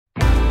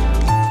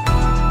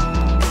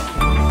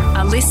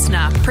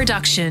listener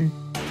production.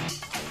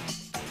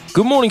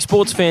 Good morning,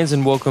 sports fans,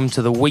 and welcome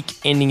to the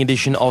week-ending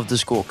edition of The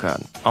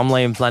Scorecard. I'm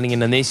Liam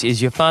Flanagan, and this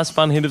is your fast,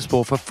 fun hit of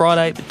sport for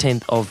Friday, the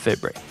 10th of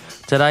February.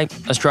 Today,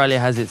 Australia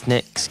has its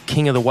next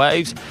King of the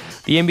Waves,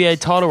 the NBA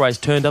title race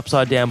turned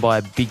upside down by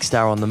a big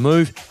star on the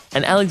move,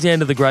 and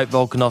Alexander the Great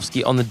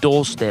Volkanovski on the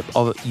doorstep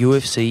of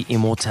UFC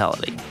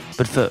immortality.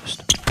 But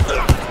first,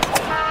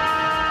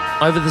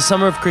 over the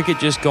summer of cricket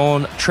just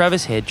gone,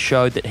 Travis Head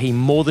showed that he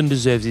more than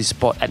deserves his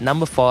spot at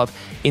number 5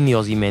 in the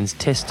Aussie men's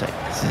test team.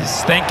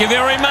 Thank you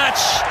very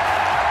much.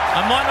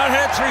 I might not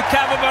hit it through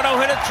cover, but I'll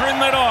hit it through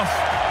mid-off.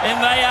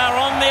 And they are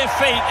on their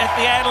feet at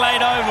the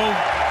Adelaide Oval,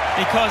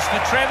 because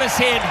for Travis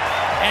Head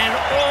and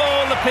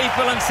all the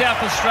people in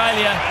South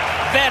Australia,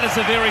 that is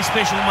a very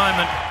special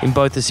moment. In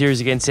both the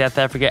series against South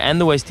Africa and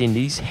the West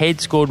Indies,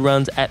 Head scored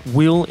runs at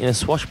will in a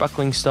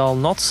swashbuckling style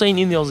not seen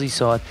in the Aussie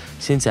side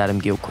since Adam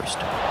Gilchrist.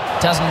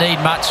 Doesn't need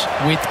much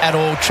width at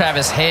all,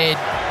 Travis Head.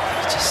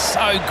 Just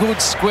so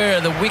good square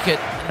of the wicket.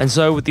 And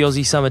so, with the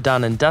Aussie summer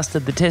done and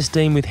dusted, the Test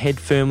team, with Head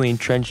firmly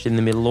entrenched in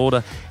the middle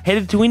order,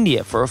 headed to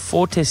India for a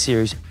 4-test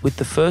series, with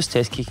the first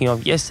test kicking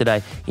off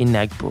yesterday in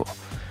Nagpur.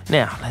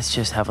 Now, let's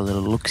just have a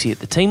little look-see at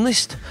the team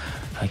list.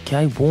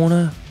 Okay,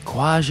 Warner,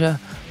 Khawaja,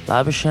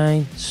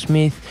 Labuschagne,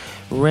 Smith,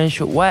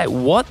 Renshaw. Wait,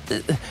 what?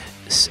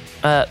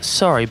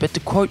 Sorry, but to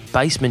quote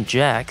Basement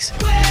Jacks,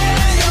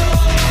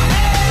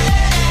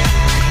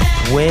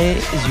 where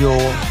is your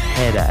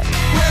head at?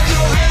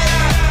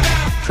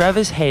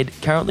 Travis Head,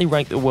 currently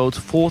ranked the world's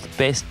 4th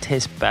best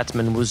test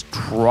batsman, was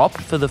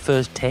dropped for the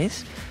first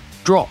test.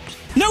 Dropped.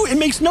 No, it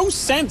makes no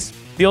sense.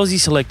 The Aussie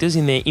selectors,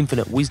 in their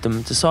infinite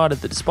wisdom, decided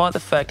that despite the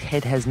fact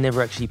Head has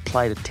never actually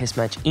played a test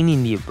match in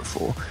India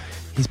before,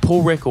 his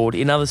poor record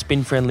in other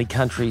spin-friendly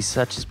countries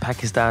such as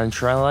Pakistan and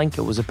Sri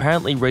Lanka was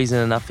apparently reason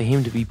enough for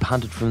him to be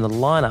punted from the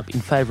lineup in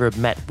favour of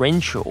Matt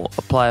Renshaw,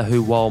 a player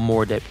who, while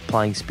more adept at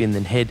playing spin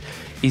than Head,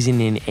 isn't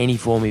in any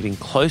form even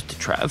close to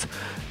Trav.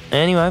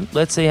 Anyway,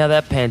 let's see how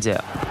that pans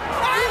out.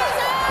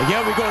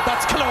 Here we go,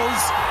 that's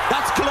close.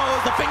 That's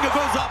close, the finger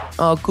goes up.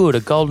 Oh good, a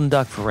golden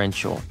duck for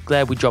Renshaw.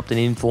 Glad we dropped an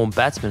informed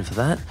batsman for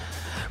that.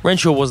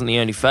 Renshaw wasn't the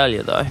only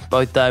failure though.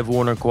 Both Dave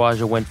Warner and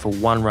Khawaja went for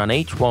 1 run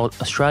each, while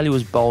Australia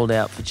was bowled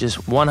out for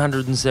just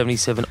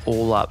 177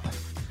 all up.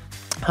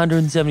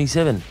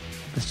 177.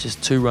 That's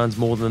just 2 runs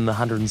more than the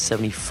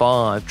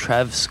 175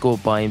 Trav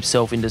scored by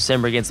himself in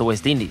December against the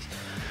West Indies.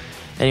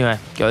 Anyway,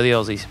 go the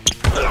Aussies.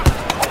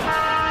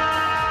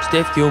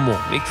 Steph Gilmore,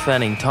 Mick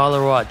Fanning,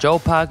 Tyler Wright, Joel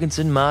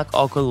Parkinson, Mark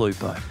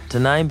Okolupo, to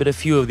name but a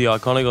few of the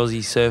iconic Aussie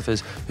surfers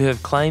who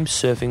have claimed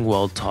surfing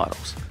world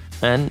titles.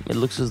 And it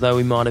looks as though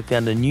we might have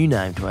found a new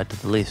name to add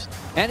to the list.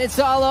 And it's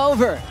all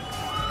over.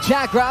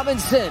 Jack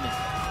Robinson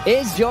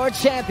is your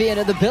champion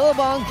of the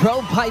Billabong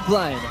Pro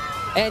Pipeline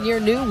and your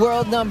new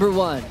world number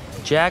 1.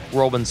 Jack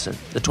Robinson,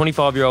 the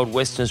 25-year-old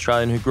Western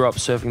Australian who grew up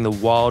surfing the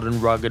wild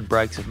and rugged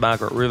breaks of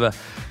Margaret River,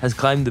 has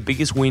claimed the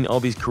biggest win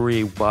of his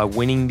career by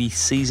winning the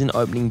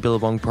season-opening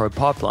Billabong Pro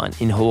Pipeline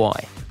in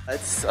Hawaii.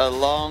 It's a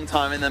long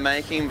time in the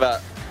making,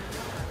 but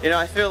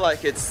I feel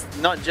like it's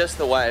not just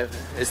the wave,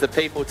 it's the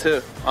people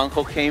too.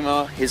 Uncle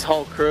Kimo, his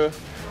whole crew,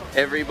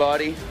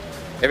 everybody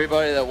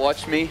that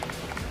watched me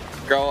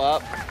grow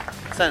up.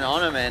 It's an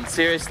honour, man.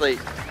 Seriously,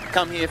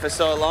 come here for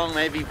so long,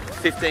 maybe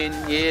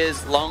 15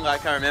 years longer, I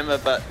can't remember,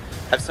 but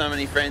have so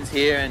many friends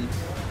here and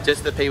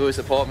just the people who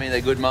support me,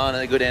 the good mind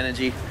and the good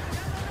energy.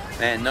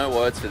 Man, no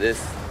words for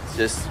this. It's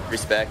just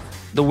respect.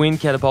 The win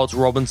catapults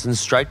Robinson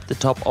straight to the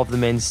top of the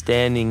men's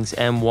standings,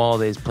 and while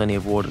there's plenty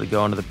of water to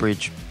go under the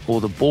bridge or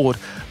the board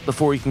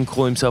before he can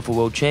call himself a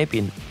world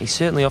champion, he's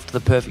certainly off to the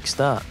perfect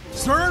start.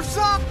 Surf's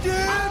up, dude!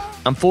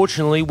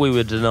 Unfortunately, we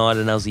were denied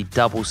an Aussie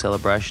double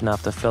celebration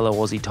after fellow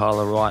Aussie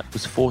Tyler Wright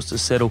was forced to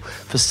settle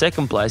for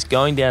second place,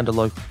 going down to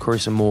local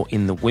Carissa Moore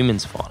in the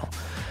women's final.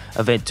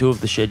 Event 2 of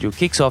the schedule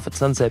kicks off at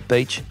Sunset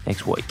Beach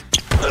next week.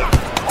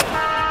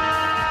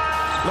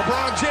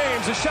 LeBron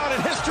James, a shot at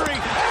history.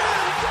 And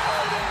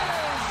there it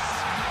is!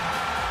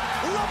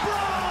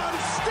 LeBron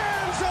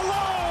stands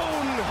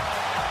alone!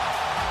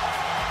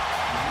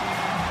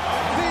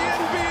 The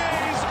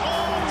NBA's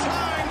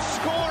all-time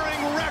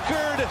scoring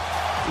record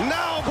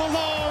now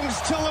belongs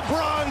to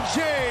LeBron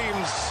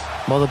James.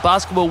 While the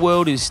basketball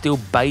world is still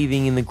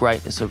bathing in the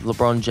greatness of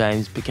LeBron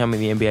James becoming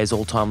the NBA's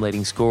all-time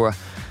leading scorer,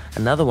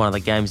 another one of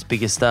the game's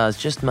biggest stars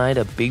just made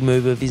a big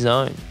move of his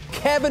own.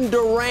 Kevin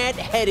Durant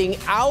heading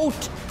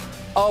out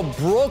of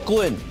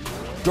Brooklyn.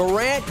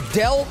 Durant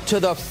dealt to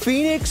the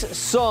Phoenix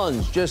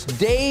Suns just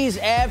days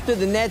after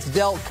the Nets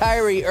dealt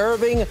Kyrie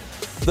Irving.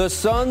 The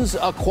Suns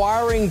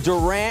acquiring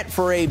Durant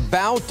for a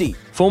bounty.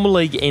 Former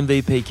league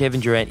MVP Kevin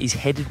Durant is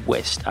headed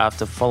west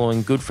after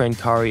following good friend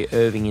Kyrie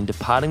Irving in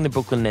departing the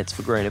Brooklyn Nets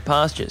for greener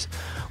pastures.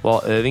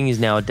 While Irving is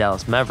now a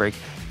Dallas Maverick,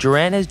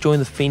 Durant has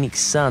joined the Phoenix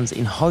Suns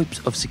in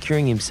hopes of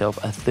securing himself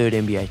a 3rd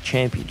NBA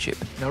championship.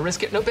 No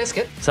risk it, no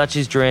biscuit. Such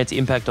is Durant's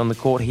impact on the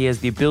court, he has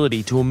the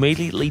ability to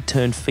immediately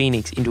turn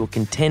Phoenix into a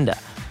contender,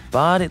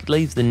 but it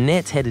leaves the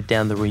Nets headed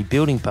down the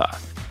rebuilding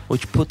path.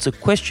 which puts a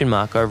question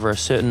mark over a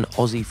certain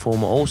Aussie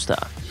former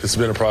All-Star. It's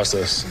been a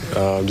process,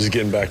 just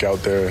getting back out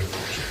there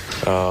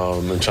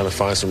and trying to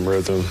find some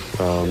rhythm,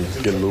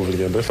 getting moving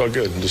again. But it felt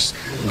good, just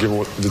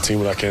giving the team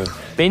what I can.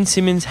 Ben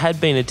Simmons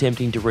had been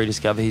attempting to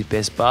rediscover his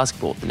best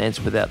basketball at the Nets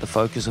without the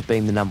focus of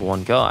being the number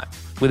one guy.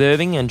 With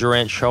Irving and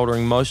Durant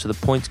shouldering most of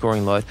the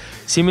point-scoring load,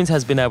 Simmons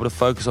has been able to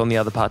focus on the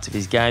other parts of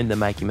his game that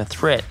make him a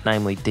threat,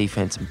 namely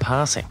defense and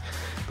passing.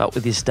 But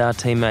with his star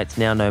teammates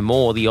now no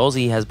more, the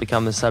Aussie has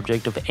become the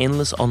subject of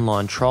endless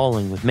online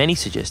trolling, with many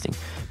suggesting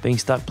being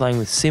stuck playing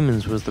with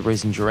Simmons was the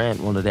reason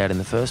Durant wanted out in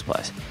the first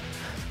place.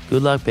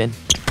 Good luck, Ben.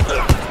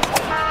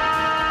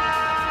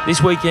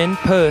 This weekend,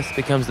 Perth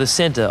becomes the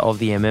centre of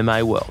the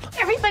MMA world.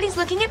 Everybody's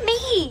looking at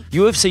me.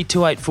 UFC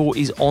 284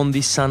 is on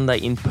this Sunday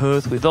in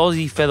Perth, with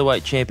Aussie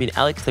featherweight champion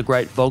Alex the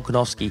Great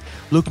Volkanovski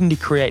looking to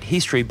create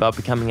history by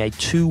becoming a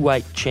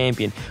two-weight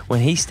champion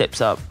when he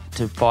steps up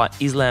to fight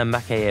Islam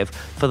Makhachev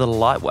for the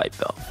lightweight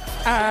belt.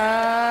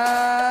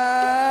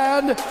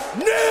 And new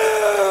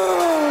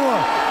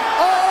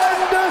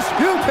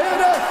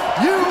undisputed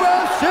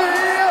UFC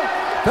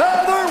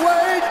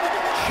featherweight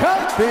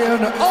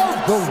champion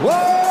of the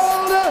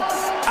world,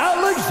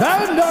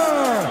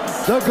 Alexander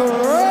the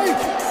Great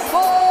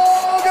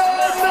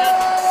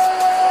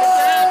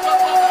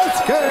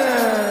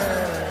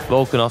Volkanovski.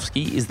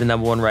 Volkanovski is the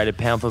number one rated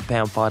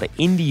pound-for-pound fighter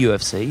in the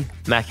UFC.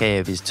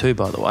 Makhachev is too,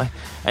 by the way,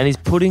 and is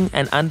putting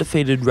an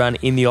undefeated run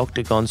in the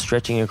octagon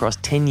stretching across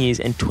 10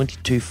 years and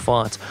 22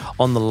 fights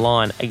on the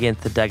line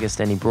against the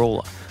Dagestani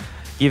brawler.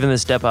 Given the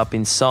step up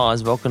in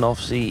size,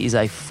 Volkanovski is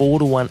a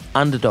 4-1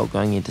 underdog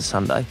going into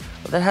Sunday,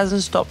 but that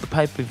hasn't stopped the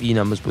pay-per-view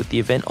numbers, with the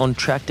event on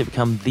track to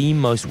become the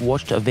most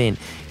watched event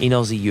in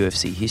Aussie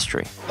UFC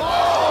history.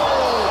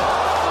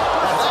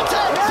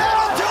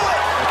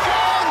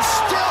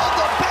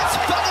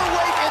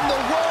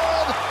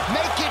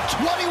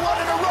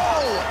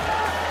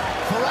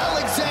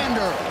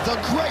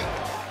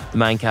 The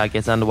main card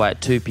gets underway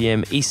at 2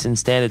 p.m. Eastern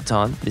Standard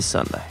Time this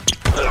Sunday.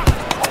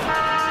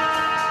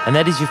 And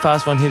that is your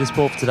Fast One Hitter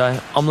Sport for today.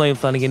 I'm Liam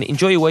Flanagan.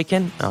 Enjoy your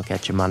weekend. I'll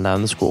catch you Monday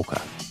on the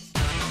scorecard.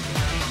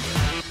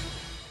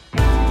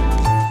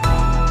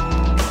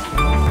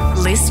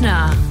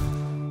 Listener.